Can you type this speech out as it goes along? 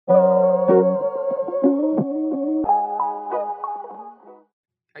Are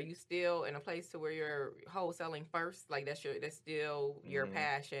you still in a place to where you're wholesaling first? Like that's still your Mm-hmm.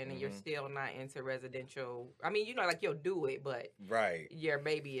 passion, and you're Mm-hmm. still not into residential. I mean, like you'll do it, but Right. your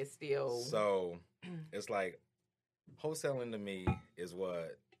baby is still. So it's like wholesaling to me is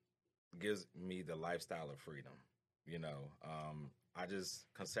what gives me the lifestyle of freedom. You know, I just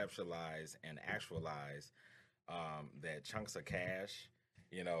conceptualize and actualize that chunks of cash,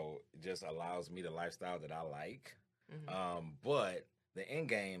 just allows me the lifestyle that I like. Mhm. But the end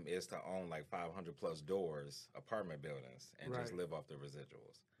game is to own like 500 plus doors, apartment buildings, and just Right. live off the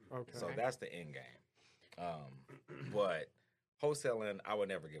residuals. Okay. So Okay. that's the end game. But wholesaling, I would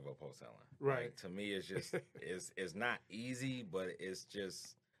never give up wholesaling. Right. Like to me, it's just it's not easy, but it's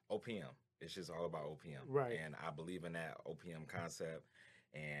just OPM. It's just all about OPM, Right. and I believe in that OPM concept,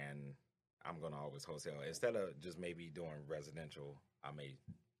 and I'm gonna always wholesale instead of just maybe doing residential. I may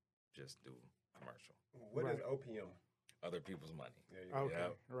just do commercial. What Right. is OPM? Other people's money. There you go. Okay.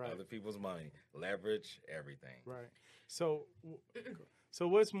 Yep. Right. Other people's money, leverage, everything. Right. So, so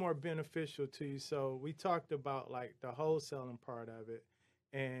what's more beneficial to you? So we talked about like the wholesaling part of it,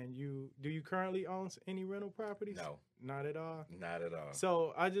 and do you currently own any rental properties? No, Not at all. not at all.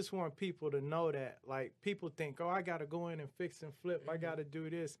 So I just want people to know that, like, people think, oh, I got to go in and fix and flip. I got to do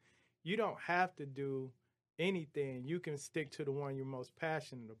this. You don't have to do anything. You can stick to the one you're most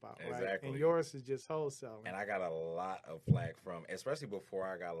passionate about, right? Exactly. And yours is just wholesaling. And I got a lot of flack from, especially before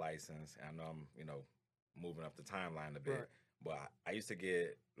I got licensed. I know I'm, moving up the timeline a bit, Right. but I used to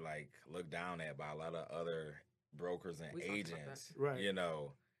get like looked down at by a lot of other brokers and We talked about agents, Right.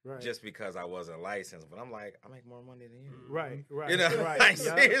 Right. just because I wasn't licensed. But I'm like, I make more money than you. Right. Right. Like, Right.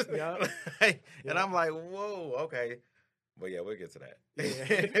 seriously. Yup. Like, Yup. And I'm like, whoa, okay. But yeah, we'll get to that.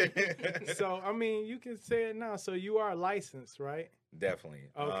 Yeah. So I mean, you can say it now. So you are licensed, right? Definitely.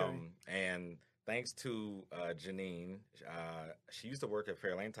 Okay. And thanks to Janine, she used to work at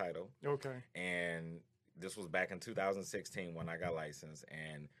Fairlane Title, Okay. and this was back in 2016 when I got licensed.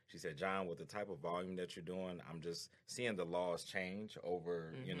 And she said, John, with the type of volume that you're doing, I'm just seeing the laws change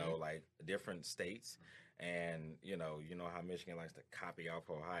over, like different states. And you know how Michigan likes to copy off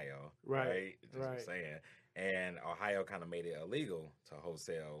Ohio, Right. That's what I'm Right. saying. And Ohio kind of made it illegal to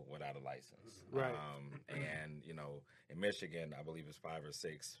wholesale without a license. Right. And in Michigan, I believe it's 5 or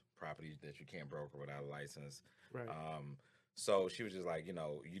 6 properties that you can't broker without a license. Right. So she was just like,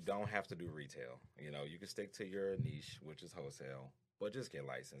 you don't have to do retail. You can stick to your niche, which is wholesale, but just get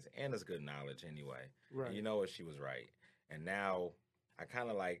licensed. And it's good knowledge anyway. Right. And you know what? She was right. And now I kind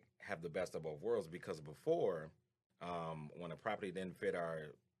of like have the best of both worlds, because before, when a property didn't fit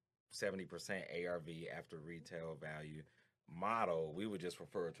our 70% ARV after retail value model, we would just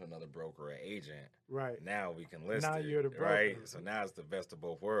refer it to another broker or agent. Right. Now we can list Now it. you're the broker. Right. So now it's the best of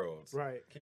both worlds. Right.